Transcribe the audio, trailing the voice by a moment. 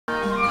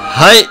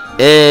は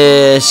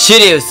い、シ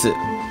リウス。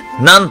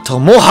なんと、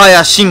もは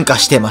や進化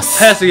してます。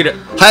早すぎる。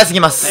早す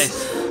ぎま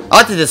す。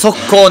当てて速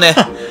攻ね、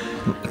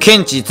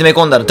検知詰め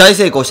込んだら大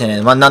成功して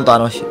ね、なんと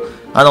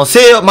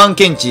聖満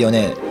検知を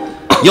ね、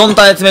4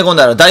体詰め込ん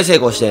だら大成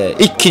功して、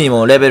一気に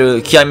もうレベ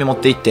ル極み持っ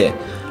ていって、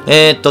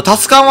タ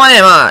スカンは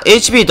ね、まあ、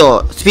HP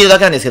とスピードだ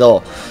けなんですけ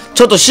ど、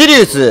ちょっとシリ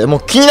ウス、も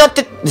う気になっ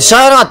てし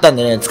ゃあなかったん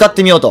でね、使っ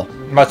てみようと。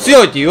まあ、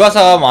強いっていう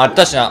噂もあっ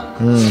たしな。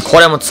こ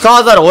れも使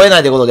わざるを得な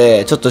いということ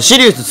で、ちょっとシ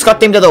リウス使っ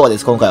てみた動画で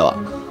す、今回は。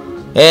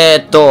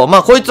ま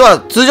あ、こいつ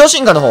は通常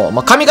進化の方、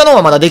まあ、神化の方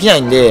はまだできな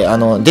いんで、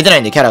出てな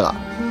いんで、キャラが。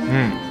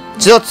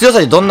強さ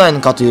でどんなの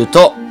かという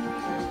と、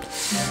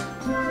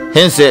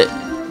編成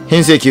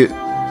級。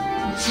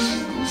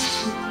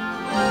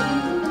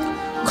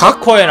かっ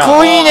こええな。かっ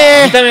こいい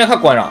ね。見た目がか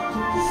っこええな。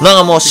なん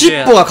かもう尻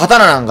尾が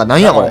刀なんかな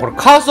んやこれ。これ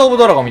カースオブ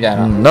ドラゴンみたい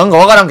な。なんか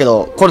わからんけ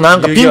ど、これな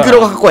んかピンク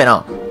色がかっこええ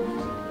な。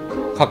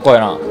かっこえ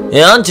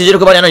えな。アンチ磁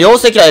力バリアの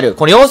妖精キラー L。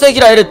この妖精キ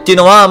ラー L っていう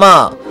のは、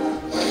まあ、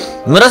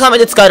村雨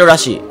で使えるら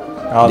しい。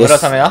ああ、村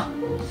雨な。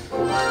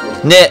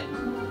で、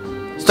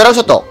ストライク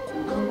ショット。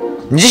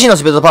自身の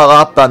スピードパワー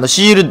がアップ&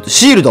シール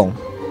ドン。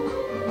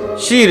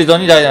シールド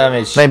に大ダメ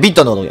ージ。ビッ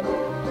トのことや。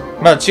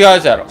まだ違うや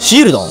つやろ。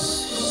シールドン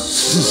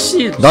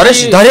誰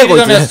こ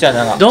いつ。シ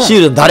ー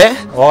ルドン誰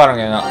わからん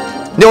けどな。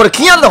で、俺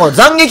気になるのはこ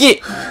の斬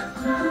撃。こ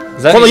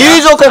の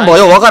友情コンボは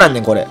ようわからんね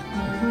ん、これ。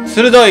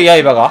鋭い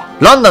刃が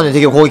ランダムで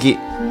敵を攻撃。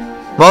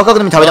まあ、若く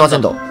でも食べてませ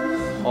んと。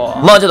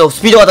まあ、ちょっと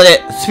スピード型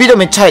で、スピード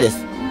めっちゃ速いで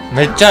す。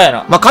めっちゃ速い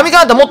な。まあ、神化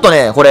だったらもっと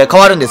ね、これ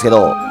変わるんですけ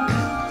ど、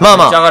まあ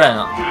ま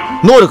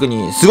あ、能力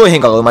にすごい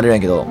変化が生まれるん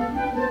やけど、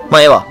ま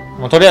あ、ええわ。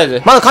もうとりあえ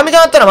ず。まだ神化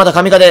だったらまた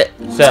神化で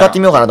使って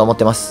みようかなと思っ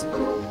てます。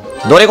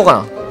どれ行こうかな。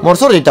もう俺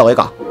ソロで行った方がいい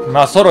か。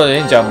まあ、ソロでえ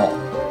えんちゃうもう。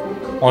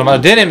俺まだ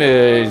デネ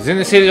ム全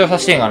然正常さ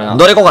せてんからな。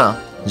どれ行こうかな。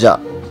じゃあ。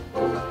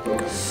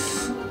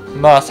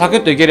まあ、サク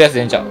ッといけるやつ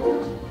でええんちゃう。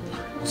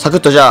サクッ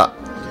とじゃあ。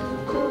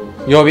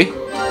曜日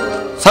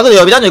サクッと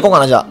曜日男女行こうか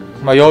な、じゃあ。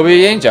まあ、曜日で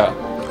ええんちゃう。よ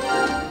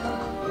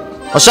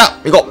っしゃ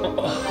行こ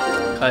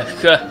う。回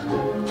復。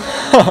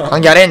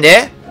関係あれん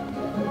で。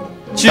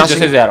躊躇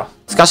せずやろ。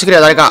使わしてくれ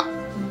よ、誰か。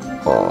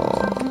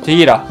テ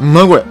ギーラ。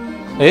なにこれ。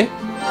え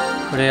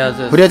フレア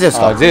ゼウス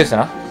か。あ、ゼウス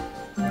な。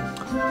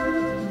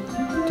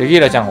テギ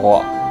ーラちゃん、ここ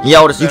は。い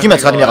や、俺、雪村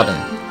使ってみなかったね。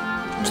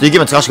ちょっと雪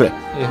村使わしてく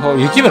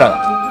れ。雪村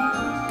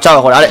だ。ちゃう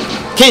わ、これ、あれ。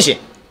剣心。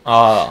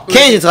ああ。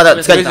剣心使っ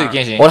てた。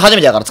俺初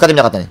めてやから使ってみ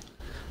なかったね。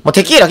もう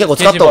テキーラ結構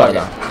使った方がいい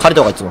な。借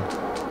りた方がいいつも。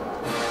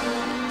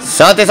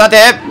さて。当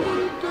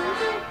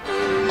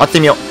てて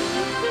みよう。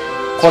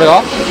これ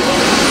が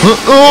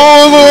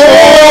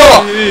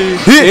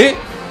え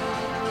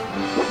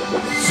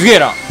すげえ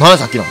な。何だ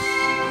さっきの。も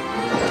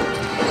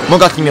う一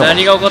回やってみよう。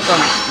何が起こったん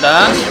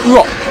だ。う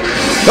わ。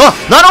あ、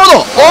なるほど。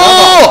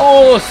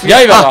おお。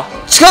刃が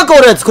近くお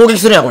るやつ攻撃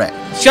するんやこれ。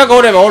近く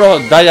おればおるほ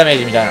ど大ダメー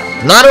ジみたい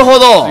な。なるほ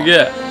ど。すげ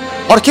え。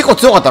あれ結構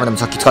強かったな。でも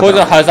さっき使った。こいつ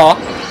の速さは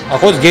あ、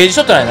こいつゲージシ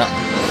ョットないな。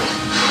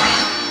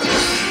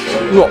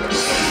うわ。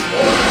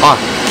あ、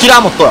キラ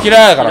ー持っとる。キラ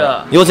ーやか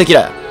ら妖精キ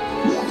ラーや。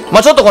ま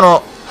あちょっとこ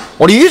の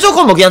俺友情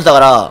コンボ気になってたか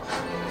ら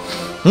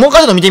もう一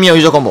回ちょっと見てみよう。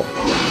友情コンボ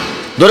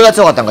どれが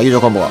強かったんか。友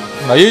情コンボが。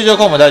まあ友情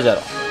コンボ大事や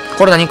ろ。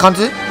これ何貫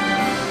通。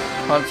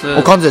貫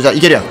貫通。じゃあい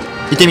けるやん。行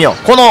ってみよう。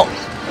この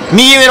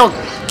右上の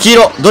黄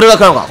色どれが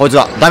食らうのか。こいつ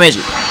がダメージ。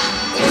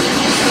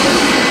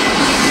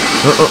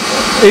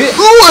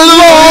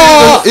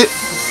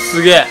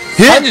すげえ。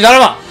37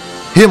万。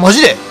マ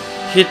ジで。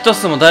ヒット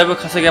数もだいぶ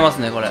稼げます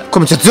ね、これ。こ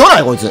れめっちゃ強な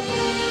いこいつ。もう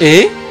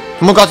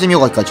一回やってみよ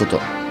うか。一回ちょっと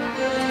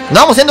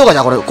何もせんとかじ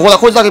ゃん。これここだ。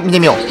こいつだけ見て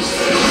みよう。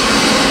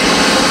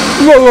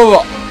う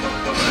わ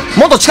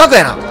もっと近く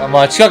やな。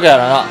まあ近くや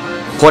らな。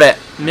これ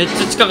めっ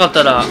ちゃ近かっ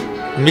たら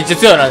めっちゃ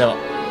強いな。でも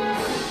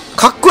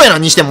かっこええな。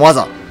にしても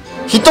技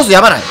ヒット数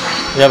やばない。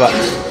やばい。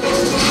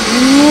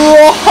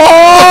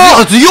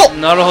強っ。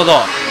なるほど。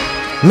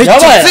めっちゃ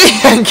強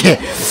いやんけ。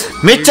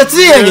めっちゃ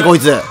強いやんけこい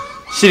つ。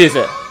シリウス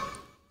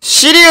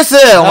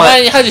お前名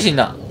前に恥しん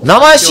な。名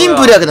前シン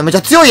プルやけどめっち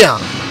ゃ強いやん。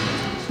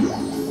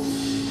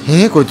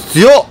こいつ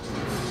強っ。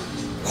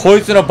こ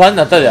いつの番に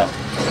なったじゃん。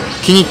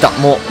気に入った。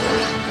もう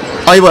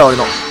相棒や俺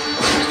の。う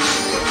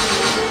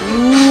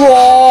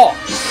わ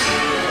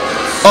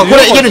あ、こ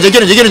れいけるんじゃん。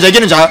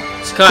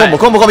近い。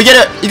コンボいける。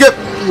いく。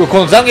こ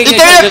の斬撃にい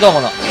けると思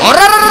うな。あら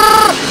らら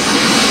ら。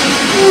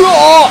う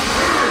わ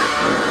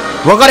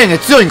分かれんね。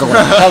強いんかこれ。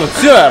多分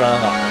強いやろ。な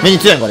んか目に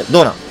強いんこれ。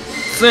どうなん。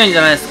強いんじ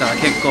ゃないですか、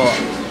結構。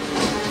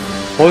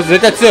こいつ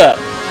絶対強いやろ。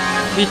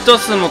ヒット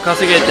数も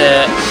稼げ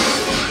て、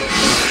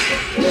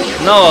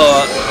な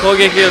お攻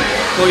撃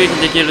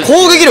できる。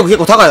攻撃力結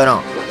構高いよ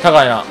な。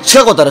高いな。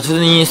近かったら普通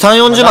に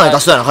3、40万円出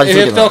したような感じす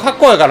るけど。かっ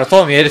こいいから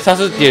そう見えるさ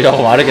すっていうと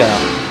こもあるけどな。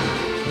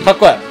かっ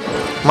こいい。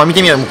まあ見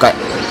てみようもう一回。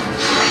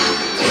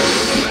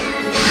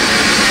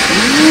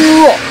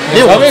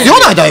でも強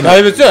ない。だ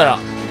いぶ強いな。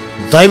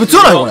だいぶ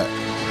強ないこれ。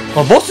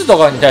ボスと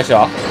かに対して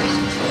は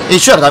一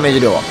緒やろダメージ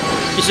量は。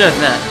一緒で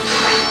すね。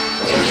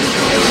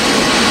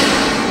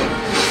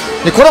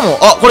でこれも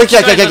これ来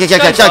たぞ。これ来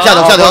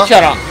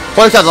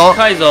たぞ。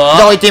深いぞ。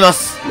じゃあ行ってみま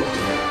す。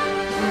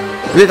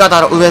上か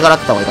ら当て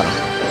た方がいいかな。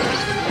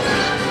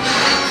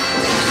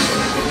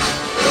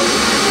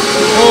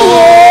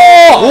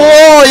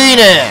おおいい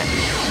ね。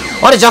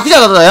あれ弱者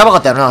だったらやばか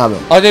ったやろな多分。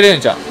当てれ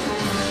んじゃん。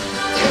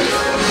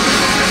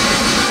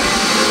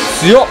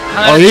強っ。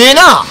あええ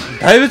な。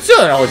だいぶ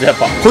強いなこいつやっ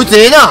ぱ。こいつ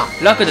ええな。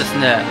楽です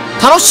ね。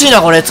楽しい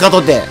なこれ使っと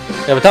って。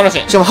やっぱ楽し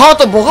い。しかもハー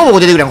トボコボコ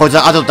出てくるやんこいつ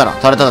当てとったら。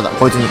ただ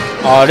こいつに。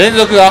あー連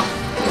続が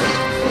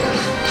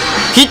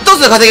ヒット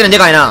数稼げるので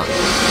かいな。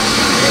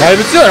だい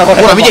ぶ強いなこ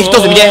れ。ほら見てヒッ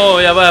ト数見て。お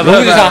ーやばいやば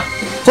いやばい。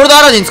 63。これと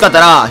アラジン使った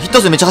らヒッ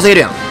ト数めっちゃ稼げ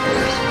るやん。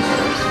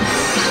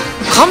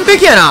完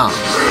璧やな。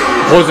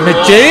こいつめっ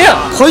ちゃええや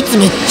ん。こいつ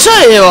めっち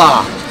ゃええ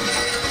わ。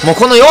もう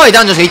この弱い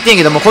男女しか言ってん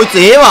けどもこいつ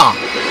ええわ。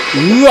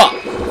うわ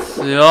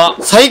強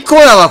っ。最高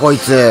やわこい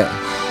つ。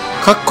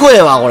かっこえ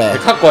えわこれ。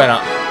かっこええ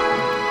な。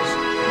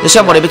し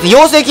かも俺別に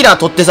妖精キラー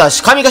取ってさ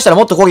神化したら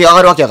もっと攻撃上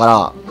がるわけやか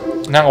ら。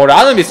なんか俺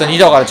アヌビスと似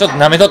とうからちょっと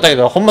舐めとったけ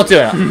どほんま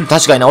強いな。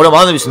確かにな俺も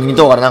アヌビスに似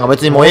とうからなんか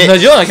別にもう同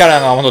じようなキャラな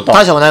んか思っとったわ。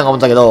大したことないか思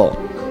ったけど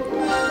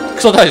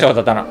クソ大したこ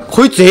とだったな。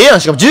こいつええや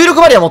ん。しかも16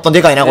バリア持ったん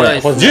でかいなこ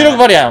れ。これ16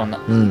バリアやもんな。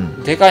う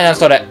ん。でかいな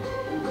それ。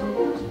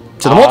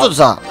ちょっともうちょっと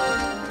さ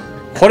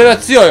これは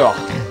強いわ。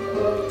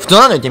普通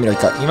なの言ってみろ一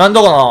回。今ん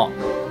とこの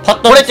パ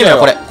ッとこれってみよう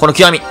これ。この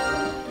極み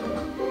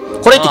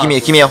これって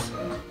決めよ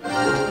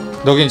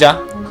ドキンちゃ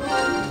ん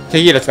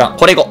テキーラ使う。う。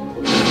これいこ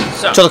う。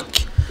ちょっと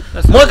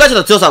もう一回ちょ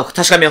っと強さを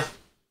確かめよ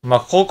まあ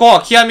ここ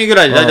は極みぐ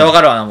らいで大体わ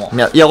かるわなもう。う。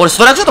いやこれス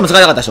トライクショットも使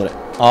いたかったし俺。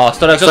ああス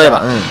トライクショットそういえ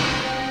ば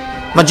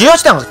まあ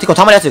18点が結構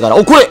たまりやすいから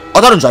おこれ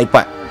当たるんじゃんいっ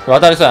ぱい。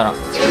渡りそうやな。う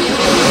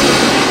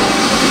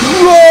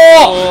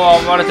おお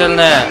生まれてる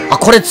ね。あ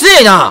これ強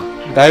いな。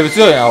おだいぶ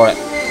強いなこれ。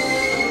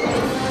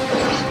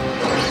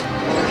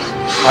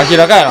明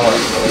らかやなこれ。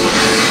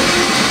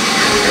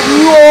う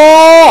お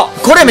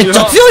ーこれめっち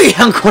ゃ強い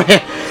やんこ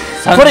れ。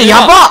これ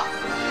やば。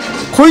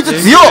こいつ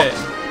強っ。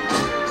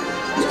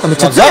めっ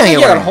ちゃ強いやんや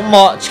けこれ。からほん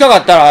ま近か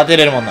ったら当て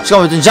れるもんな。しか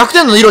も別に弱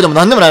点の色でも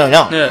なんでもないのに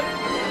な。ね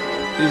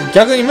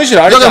逆にむし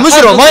ろあれだからむ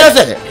しろマイナス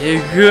やで。え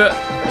ぐっ。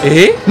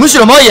むし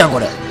ろ前やんこ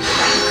れ。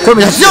これ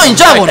めっちゃ強いん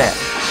ちゃうこれ。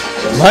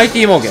マイテ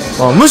ィーモーケン。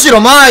むしろ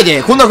前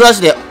でこんな暮ら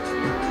しで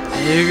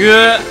えぐっ。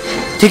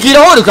テキー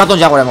ラホール使っとん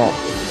じゃんこれも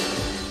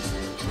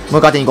う。もう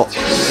一回当てに行こう。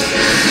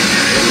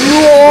う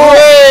お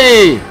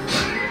ーい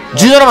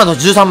17万と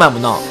13万やも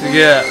んな。すげ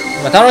え。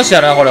まあ楽しい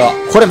やろなこれは。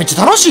これめっち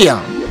ゃ楽しいや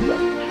ん。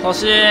欲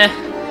しい。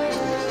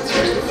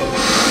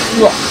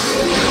うわ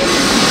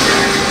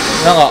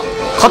なんか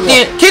勝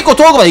手に結構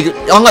遠くまで行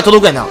く案外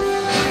届くやんな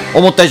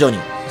思った以上に。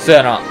そう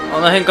やな。あ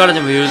の辺からで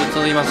も言う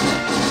届きますね。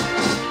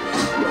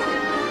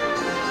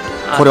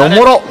これお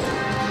もろ。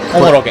お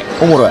もろけ。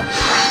おもろや。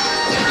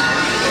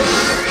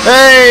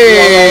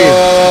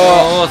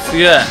おおす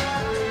げえ。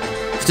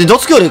普通にド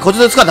ツキよりこっち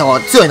で使った方が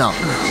強いな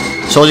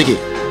正直。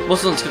ボ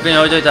スの近くに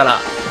置いといたら。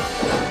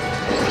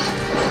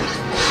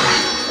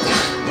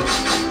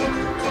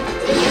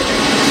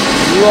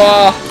う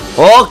わ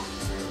おっ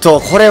と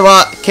これ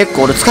は結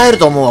構俺使える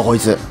と思うわこい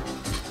つ。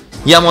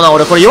いやもうな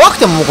俺これ弱く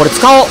てももうこれ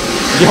使おう。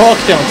弱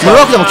くても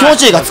弱くても気持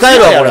ちいいから使え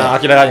るわこれ。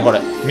明らかにこれ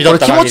見とこれっ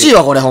た気持ちいい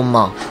わこれほん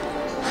ま。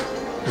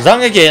斬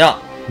撃ええな。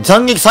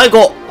斬撃最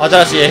高。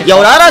新しい。いや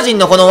俺アラジン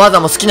のこの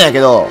技も好きなんやけ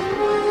ど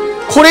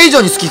これ以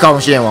上に好きか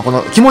もしれんわ。こ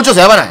の気持ちよ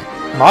さやばない。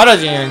まあアラ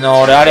ジン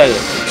の俺あれやで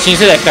新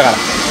世代来たから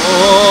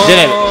出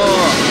ね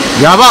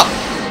やば。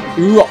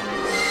え。うわ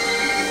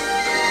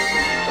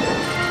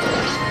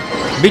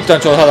ビットの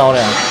調査団俺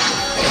やん。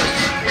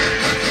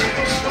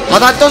当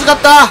たってほしかっ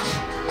た。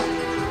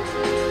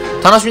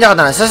楽しみたかっ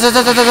たね。さう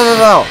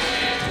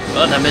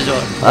わダメージを。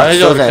大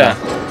丈夫かよ。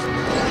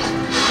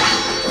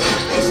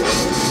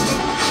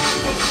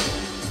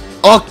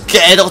オッケ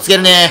ーどこつけ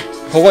るね。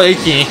ここで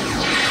一気に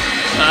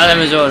あーダ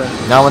メージオール。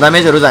もうダメ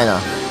ージうるさいな。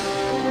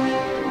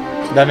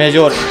ダメージ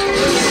オール。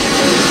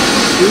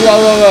うわ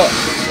うわうわ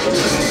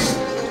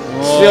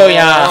強い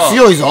な。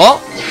強いぞ。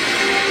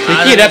テ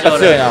キーラやっぱ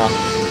強いな。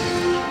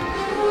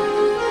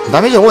ダ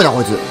メージ多いな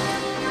こいつ。うわ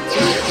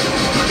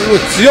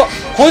強っ。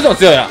こいつも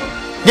強いな。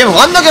でも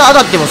あんだけ当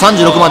たっても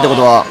36万ってこ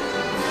とは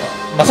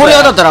まあこれ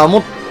当たったらも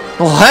っ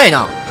と早い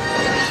な。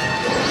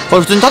こ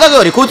れ普通に叩く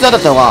よりこいつ当たっ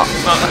た方が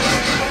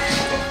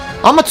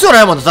あんま強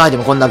ないもん叩いて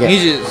もこんだけ。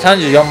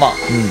34万。あ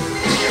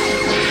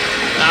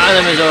ー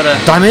ダメージオー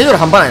ル。ダメージより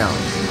半端ないな。も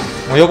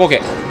う横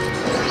け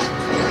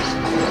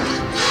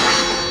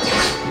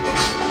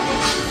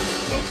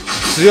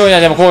強いな。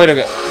でも攻撃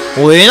力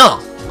おええな。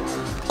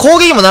攻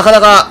撃もなか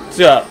なか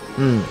強い。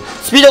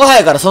スピードが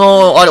速いからそ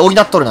のあれ補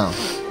っとるな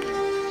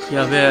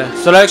やべえ。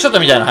ストライクショット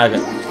みたいな早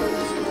く。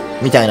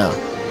みたいな。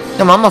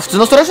でもあんま普通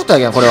のストライクショットや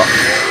けんこれは。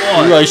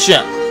うわ一緒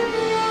やん。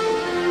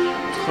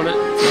これ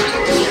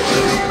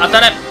当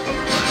たれ。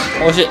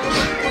惜しい。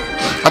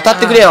当たっ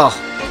てくれよ。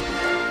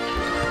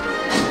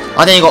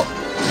当てに行こ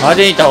う。マ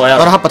ジに行った方がやろ。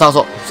この葉っぱ倒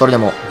そう。それで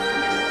もこ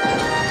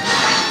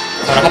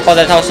の葉っぱ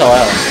で倒した方が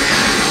やろ。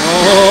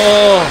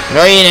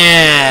おいい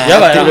ねー。や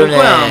ばいな。やってるね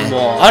ここやん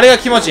もう。あれが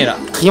気持ちいいな。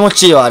気持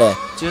ちいいわあれ。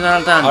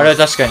17ターン。あれは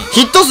確かに。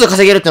ヒット数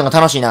稼げるってのが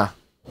楽しいな。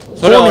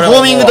それは俺もホ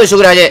ーミングと一緒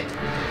ぐらいで。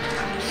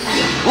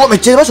うわめっ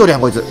ちゃ偉そうや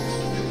んこいつ。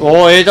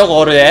おおええとこ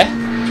おるで。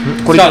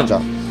これいけるんじゃ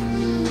ん。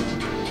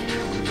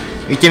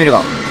行ってみるか。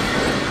あ、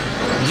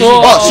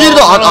シール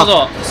ドなるほ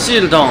ど。シ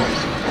ールドン。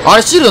あ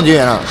れシールドって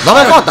言うんやな。名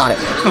前変わったんあれ。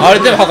あれ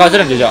全部破壊す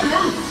るんじゃ、じゃあ。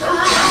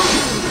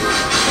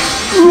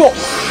うわ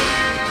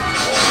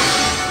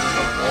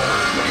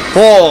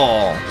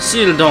ほう。シ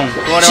ールドン。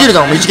シール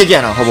ドも一撃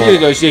やな、ほぼ。シール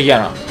ド一撃や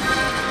な。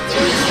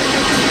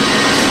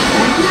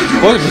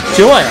これめっ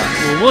ちゃ弱いな。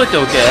覚えて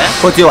おけ。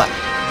こいつ弱い。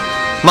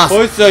まあ、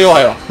こいつは弱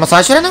いわ。まあ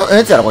最初の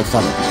やつやろ、こいつ多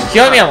分。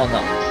極みやもんな。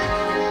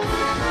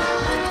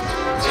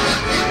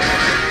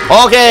オ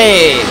ーケ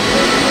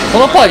ー。こ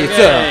のパーティー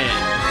強いな。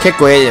結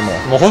構ええでも。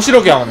もう星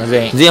6やもんな、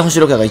全員。全員星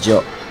6やから一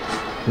応。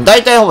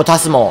大体ほぼタ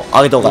スも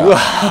上げとうかうわ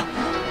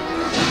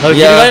ら。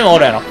ギルガメもお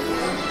るやろ。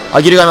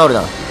あ、ギルガメおる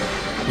な。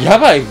や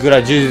ばいぐら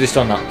い充実し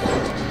とんな。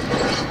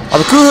あ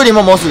と、クーフリ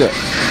ももうすぐ。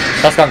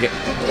タス関係。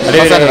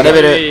レ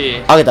ベル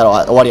レ上げたら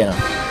終わりやな。あ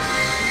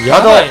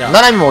と、やばいな。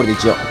ナナミもおるで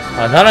一応。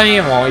あ、ナナミ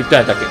も行ったん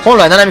やったっけ。本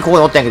来ナナミここ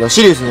におったんやけど、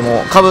シリウスに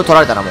もう株取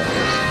られたらもう。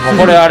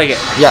もうこれあれげ。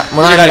いや、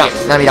もうナナミいらん。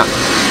ナナミいらん。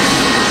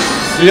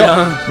強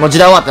っ。もう時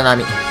代終わったナナ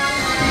ミ。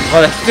ま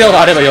だ必要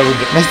があれば呼ぶん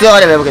で。必要があ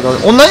れば呼ぶけど、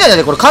同じなんだ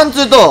ね、これ貫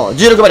通と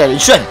重力バリア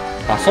一緒やねん。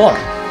あ、そうなの。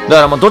だ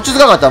からもうどっち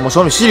使うかったらもう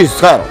正味シリウス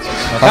使うやろ。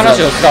楽し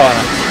いを使わな。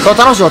そう、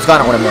楽しいを使う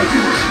な、これもう。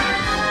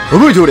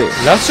覚えておれ。楽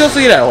勝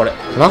すぎだよ、俺。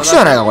楽勝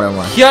やないか、これお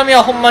前。極み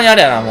はほんまにあ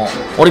れやな、もう。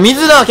俺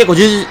水が結構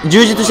充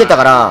実してた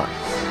から、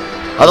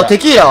あとテ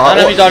キーラは、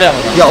ナナミとあれやも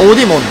んな。いや、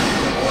OD も、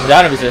で、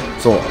アヌビス。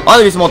そう、ア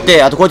ルビス持っ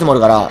て、あとこいつもおる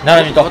から、ナ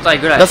ナミと。 5体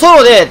ぐらいだから。ソ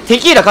ロでテ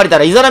キーラ借りた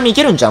らイザナミい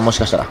けるんちゃうもし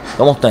かしたら。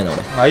と思ったんやな、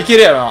まあ、いけ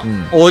るやろな。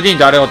んオーディン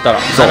とあれおったら。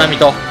そうナナミ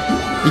と。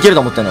俺。いける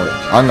と思ったんやな、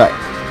俺。案外。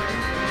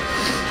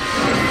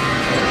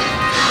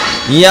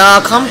いや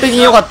ー、完璧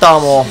に良かったわ、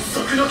も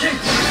新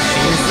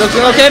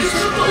速の剣。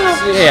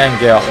すげえやん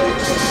けよ。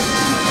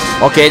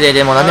う。オッケー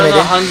でも何でもいい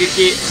で。反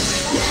撃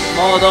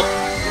モー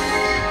ド。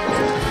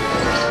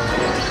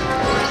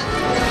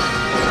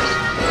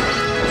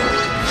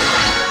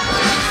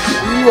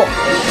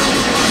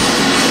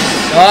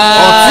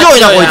あ、強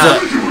いな、こい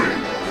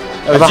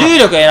つ。やっぱ重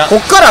力ええな。こっ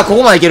からこ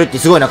こまでいけるって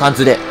すごいな、貫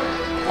通で。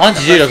アン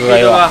チ重力がえ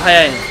えがわ。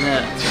早いですね。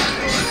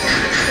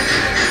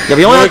やっ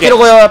ぱ400キロ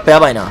超えはやっぱや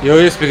ばいな。余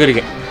裕スピクリ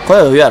ケ。これ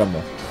は余裕やろ、も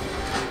う。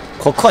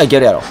ここはいけ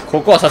るやろ。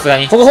ここはさすが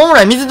に。ここ本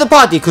来水と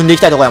パーティー組んでい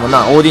きたいとこやもん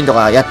な。オーディンと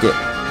かやって。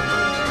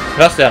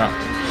ラストやな。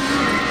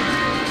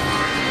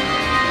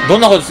ど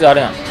んなことしてあ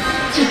れなん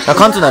あ、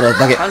貫通なるやつ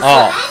だけ。貫通。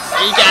あい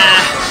け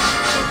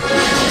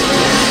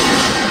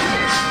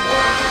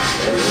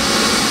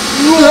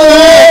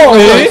お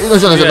えどう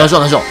しようどうしようどうしよ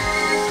うどうしよ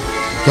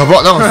う。や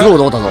ば、なんかすごい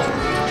こと起ったぞ。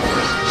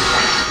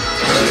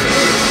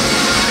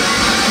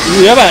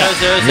やばいな。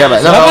やば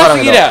い、なんかやわからん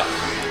けど。ばすぎだよ。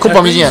コッ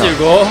パみじんやな。 25。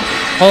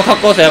この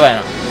格好さやばい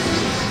な。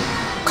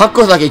かっ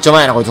こよさだけ一丁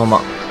前やな、こいつほん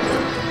ま。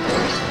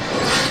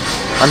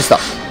あ、ミスった。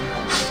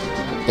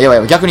やばい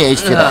やばい、逆に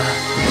H つけた。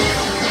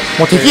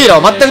もうテキーラ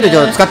を全くで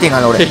使ってへんか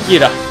らな、俺。テキー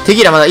ラ。テ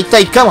キーラまだ一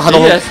回も波動。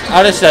テキーラ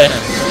あれしたいね。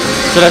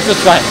それは一つ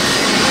使え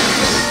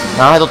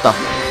ん。あ、はい、取った。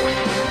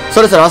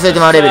それすら忘れて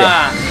まうレベル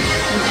や。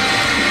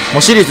も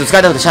うシリウス使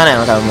いたくてしゃあない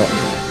の、多分もう。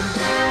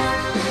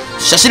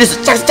シリウス、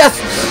チャンスチャンス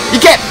い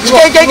けい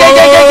けいけいけいけいけいけ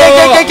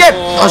いけいけいけ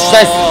よし、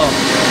ナイス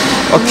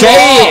オッケ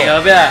ー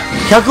やべえ。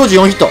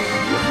 154ヒット。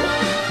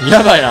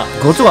やばいな。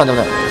ごつがなん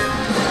でもない。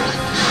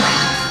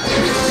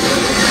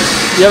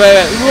やばいや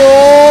ばい。う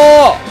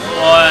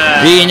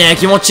おおい。いいね、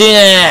気持ちいい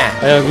ね。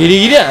ー。でもギ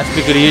リギリやな、ス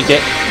ピクル入れて。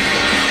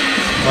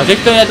まあ、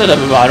適当にやっとった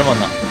部分あるもん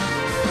な。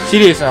シ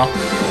リウスな。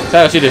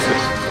最後シリウス。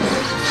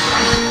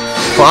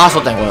これ、ああ、そ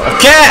うったんや、これ。オッ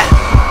ケー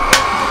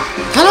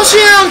楽しい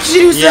な、シ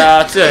リウス。い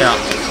やー、強いな。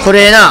こ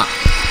れな、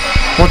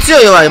もう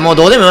強い弱い、もう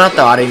どうでもよくなっ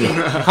たわ、ある意味。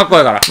かっこ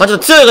いいから。まあちょっ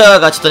と強いか弱い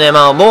か、ちょっとね、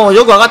まあもう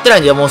よく分かってな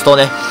いんで、モンストを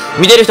ね。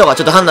見てる人が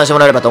ちょっと判断しても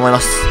らえればと思いま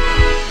す。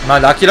まあ、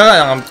明らかに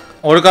なんか、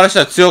俺からし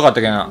たら強かっ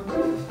たけどな。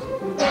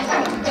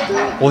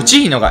落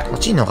ちひんのかい。落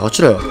ちんのか、落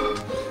ちろよ。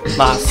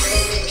まあ、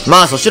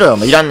まあ、そうしろよ。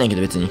まあ、いらんねんけ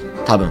ど、別に。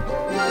多分。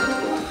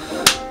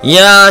い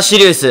やー、シ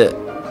リウス。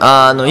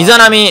イザ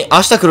ナミ、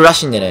明日来るら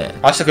しいんでね。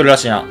明日来るら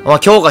しいな。まあ、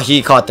今日が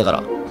日変わってか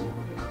ら。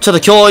ちょっ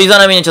と今日、イザ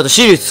ナミにちょっと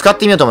シリウス使っ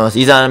てみようと思います。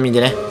イザナミで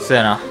ね。そう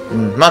やな。う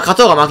ん。まあ、勝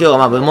とうが負けようが、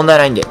まあ、問題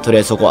ないんで、とりあ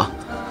えずそこは。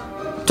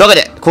というわ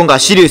けで、今回は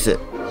シリウス。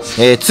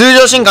通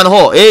常進化の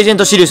方、エージェン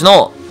トシリウス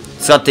のを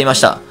使ってみま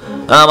した。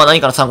まあ、何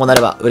かの参考にな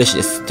れば嬉しい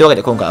です。というわけ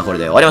で、今回はこれ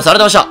で終わります。あり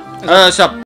がとうございました。ありがとうございました。